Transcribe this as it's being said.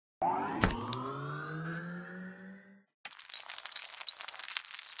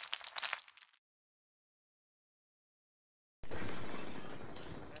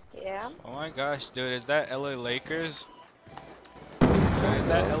my gosh, dude, is that LA Lakers? Dude, is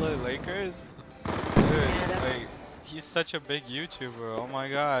that LA Lakers? Dude, like, he's such a big YouTuber. Oh my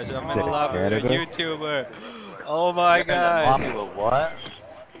gosh, I'm in the lobby with a YouTuber. Oh my gosh. What?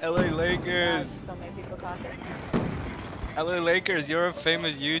 LA Lakers. LA Lakers, you're a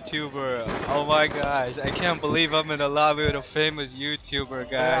famous YouTuber. Oh my gosh, I can't believe I'm in a lobby with a famous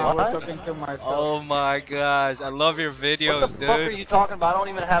YouTuber, guys. Oh my gosh, I love your videos, dude. What the fuck are you talking about? I don't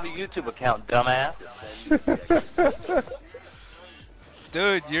even have a YouTube account, dumbass.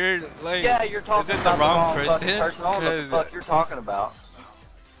 Dude, you're like, yeah, you're talking is it the wrong person? I don't know what the fuck you're talking about.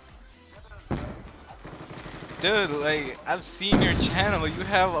 Dude, like, I've seen your channel. You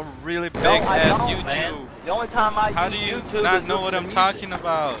have a really big ass YouTube. Man. The only time How do you not know what I'm talking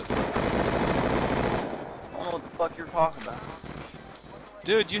about? I don't know what the fuck you're talking about.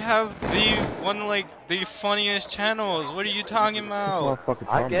 Dude, you have the funniest channels. What are you talking about?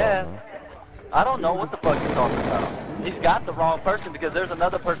 I guess. I don't know what the fuck you're talking about. He's got the wrong person because there's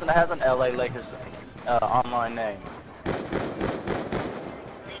another person that has an LA Lakers online name.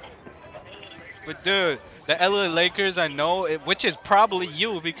 But dude, the LA Lakers, I know, which is probably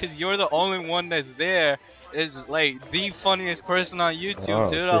you because you're the only one that's there, is like the funniest person on YouTube,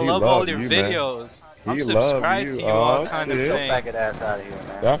 dude. I love all your videos. I'm subscribed to you, all kind of things. Faggot ass out of here,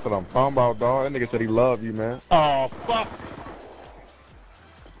 man. That's what I'm talking about, dog. That nigga said he loved you, man. Oh, fuck.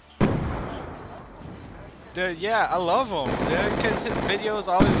 Dude, yeah, I love him, dude, because his videos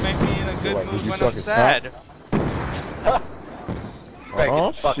always make me in a good mood when I'm sad.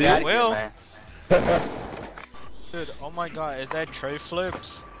 Fuck Yeah, out will. man. Dude, oh my god, is that tray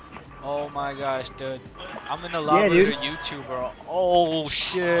flips? Oh my gosh, dude. I'm in the lobby with a YouTuber. Oh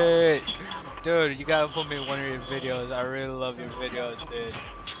shit. Dude, you gotta put me in one of your videos. I really love your videos, dude.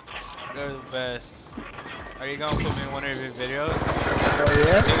 They're the best. Are you gonna put me in one of your videos? Oh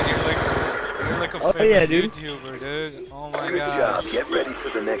yeah? Dude, you're like a famous YouTuber, dude. Oh my god. Good job. Get ready for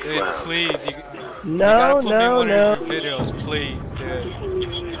the next round. Please, you gotta put me in one of your videos, please, dude.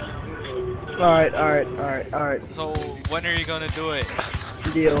 Alright. So, when are you gonna do it?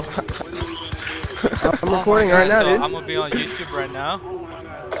 Deal. I'm recording right now, dude. I'm gonna be on YouTube right now.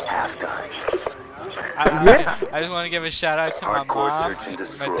 Halftime. I just want to give a shout out to my mom,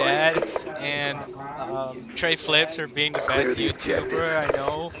 my dad, and Trey Flips for being the best YouTuber I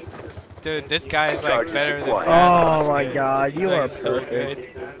know. Dude, this guy is like better than oh my god, you are so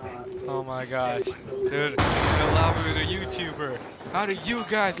perfect. good. Oh my gosh. Dude, I'm in love with a YouTuber. How do you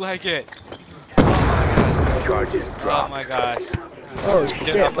guys like it? Oh my gosh. Charges dropped. Oh my gosh. Oh dude,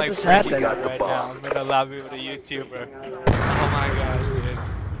 shit, I'm like freaking out right now. I'm in a lobby with a YouTuber. Oh my gosh, dude.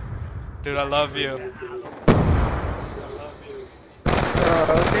 Dude, I love you.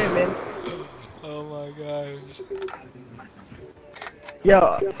 Oh, okay, man. Oh my gosh.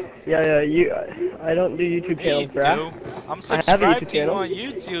 Yeah, I don't do YouTube channels, bro. I'm subscribed to you on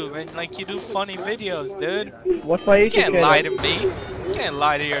YouTube, and like you do funny videos, dude. What's my YouTube channel? You can't lie to me. You can't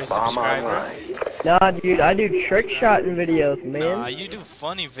lie to your subscriber. Nah, dude, I do trick shotting videos, man. Nah, you do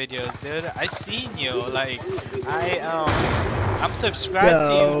funny videos, dude. I seen you. Like, I'm subscribed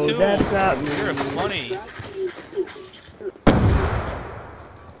to you too. That's not me. You're funny.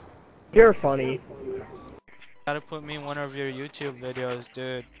 You're funny. Gotta put me in one of your YouTube videos,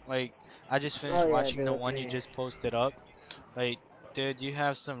 dude. Like, I just finished watching the one you just posted up. Like, dude, you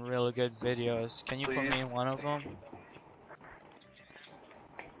have some really good videos. Can you put me in one of them?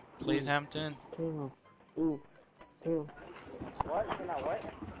 Please, Hampton? What?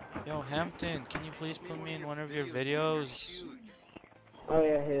 Yo, Hampton, can you please put me in one of your videos? Oh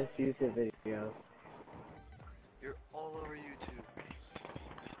yeah, his YouTube videos. You're all over YouTube.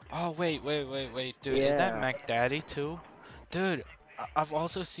 Oh, wait, dude, is that Mac Daddy too? Dude, I've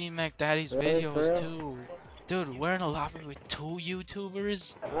also seen Mac Daddy's videos too. Dude, we're in a lobby with 2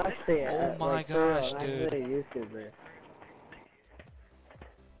 YouTubers? Oh my gosh, dude.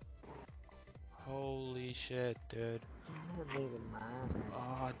 Holy shit, dude.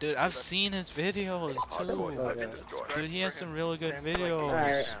 Oh, dude, I've seen his videos too. Dude, he has some really good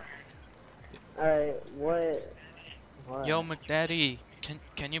videos. Alright, what? Yo, McDaddy,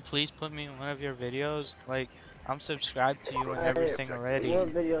 can you please put me in one of your videos? Like, I'm subscribed to you and everything already.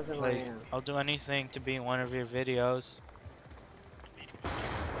 Like, I'll do anything to be in one of your videos.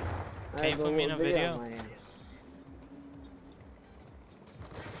 Can you put me in a video?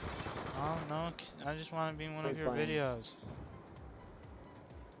 Oh no, I just want to be in one of your videos.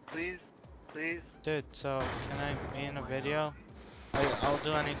 Please. Dude, so can I be in a video? I'll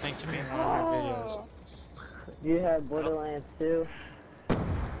do anything to be in one of your videos. Do you have Borderlands 2?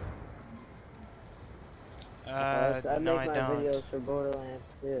 No, I don't. videos for Borderlands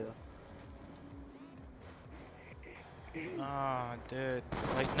 2. Oh, dude.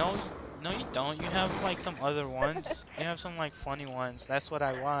 Like, no, no, you don't. You have like some other ones. You have some like funny ones. That's what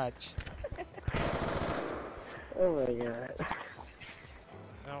I watch. Oh my god.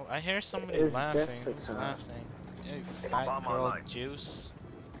 No, I hear somebody It's laughing. just Who's a laughing? Hey, fat girl juice.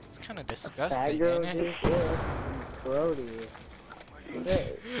 It's kind of Fat disgusting, girl ain't it? juice, yeah. Brody.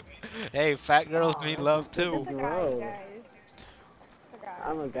 Hey, Hey, fat girls need love too. gross.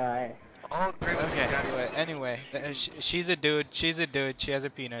 I'm a guy. Okay, anyway, she's a dude, she has a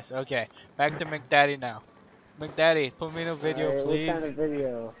penis. Okay, back to McDaddy now. McDaddy, put me in a video, Alright, what kind please. of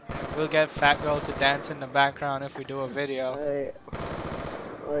video? We'll get fat girl to dance in the background if we do a video.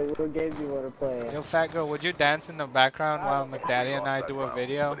 Alright, what game do you want to play? Yo, fat girl, would you dance in the background while McDaddy and I do a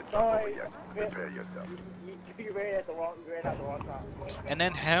video? Prepare yourself. And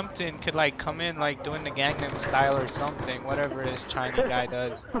then Hampton could like come in like doing the Gangnam Style or something, whatever this Chinese guy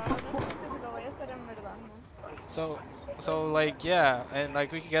does. So like yeah, and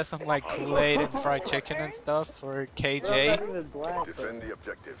like we could get some like Kool-Aid and fried chicken and stuff for KJ. Defend the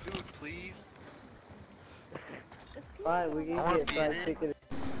objective. Dude, please. Fine, we can get fried chicken.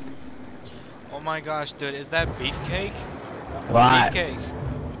 Oh my gosh, dude, is that beefcake? What? Beefcake.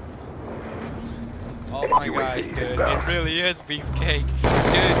 Oh my gosh, dude, it really is beefcake.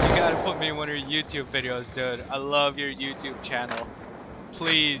 Dude, you gotta put me in one of your YouTube videos, dude. I love your YouTube channel.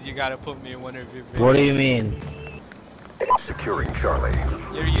 Please, you gotta put me in one of your videos. What do you mean? Securing Charlie.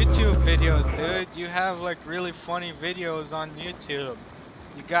 Your YouTube videos, dude. You have like really funny videos on YouTube.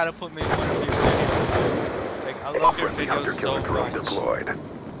 You gotta put me in one of your videos. Like, I love your Friendly videos hunter-killer so drone much. deployed.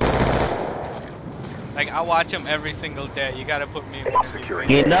 Like, I watch them every single day. You gotta put me in one of your Securing.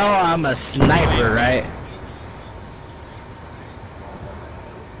 You know I'm a sniper, right?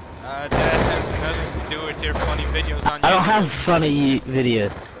 That has nothing to do with your funny videos on YouTube. I don't have funny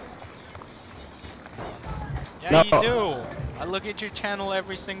videos. Yeah, you No. do. I look at your channel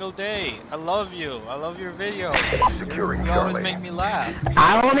every single day. I love you. I love your videos. Securing You always Charlie. make me laugh.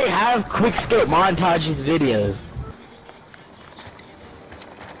 I only have quick skip montages videos.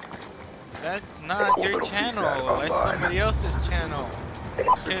 That's not your Orbital channel. VSAT That's online. somebody else's channel.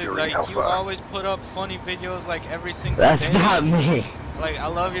 Dude, Securing like, you Alpha. always put up funny videos like every single That's day. not me. Like, I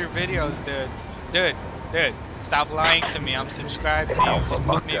love your videos, dude. Dude, stop lying to me. I'm subscribed to you. Alpha Just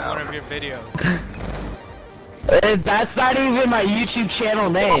put me in lockdown. one of your videos. That's not even my YouTube channel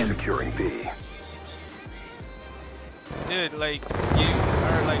name. Securing B. Dude, like, you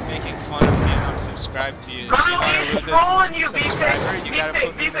are like making fun of me and I'm subscribed to you. If you want to lose a subscriber, you gotta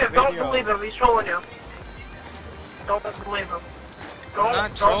put me in the Don't believe video. him, he's trolling you. Don't believe him. I'm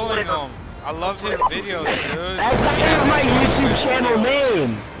not trolling him. I love his videos, dude. That's not even my YouTube channel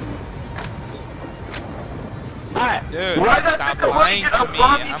name. Alright. Dude, Why stop lying to me.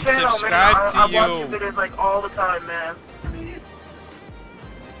 I'm subscribed to I watch your you. videos like all the time, man.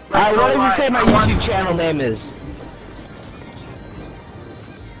 Alright, what did you say my YouTube channel name is?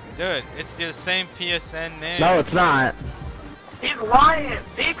 Dude, it's your same PSN name. No, it's not. He's lying.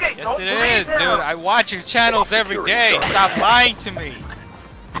 DK, Yes, don't it believe is, him. dude. I watch your channels every day. Stop lying to me.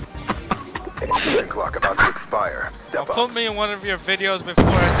 Mission clock about to expire. Step Put up. me in one of your videos before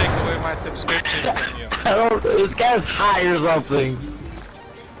I take away my subscription from you. I don't. This guy's high or something.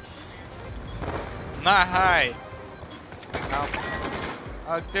 Not high. No.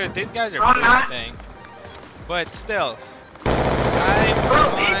 Oh, dude, these guys are boosting. But still,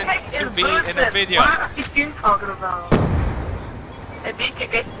 I want to be in a video. What are you talking about? Hey,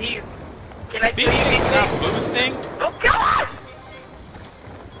 DK, it's you. Can I see you, It's not DK? boosting. Don't kill us!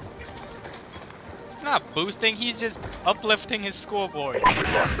 It's not boosting. He's just uplifting his scoreboard. We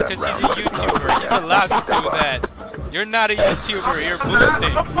lost that Because he's a round, but it's not over YouTuber. He's yet. allowed to Step do up. that. You're not a YouTuber. You're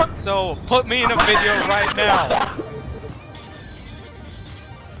boosting. So put me in a video right now.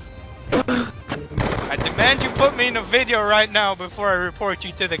 I demand you put me in a video right now before I report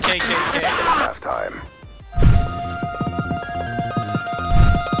you to the KKK. Halftime.